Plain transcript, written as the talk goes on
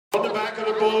of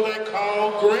the bull they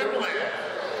call Gremlin.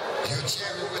 You're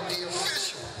jamming with the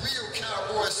official Real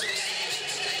Cowboy Association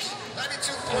station,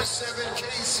 92.7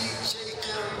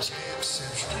 KCJM Jam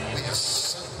Central. We are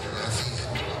so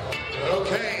Lafayette.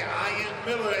 Okay, Ian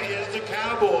Miller is the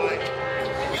cowboy.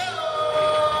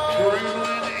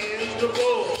 Gremlin is the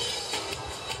bull.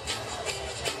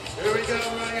 Here we go,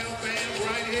 radio fans,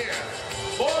 right here.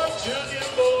 More junior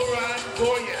bull riding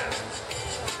for you.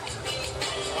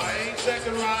 Our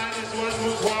 8-second ride is what's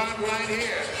required right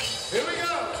here. Here we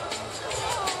go.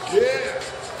 Yeah.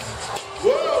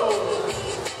 Whoa.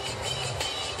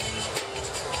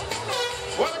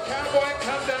 Well, the cowboy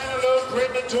come down a little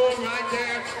premature right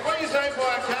there. What do you say for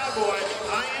our cowboy,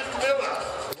 Ian Miller,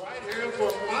 right here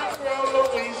from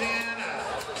Monroe, Louisiana.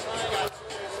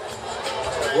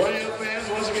 Rodeo fans,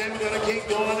 once again, we're going to keep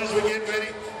going as we get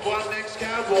ready for our next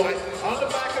cowboy. On the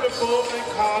back of the bull, they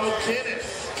call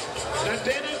Dennis. Now,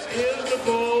 Dennis is the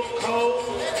bull, Cole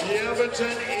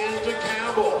Yelverton is the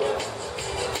cowboy.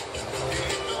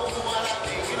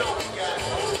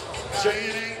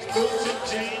 J&H Boots and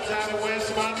Jeans out of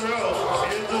West Monroe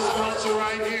is the sponsor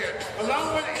right here,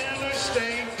 along with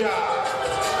Interstate Dodge.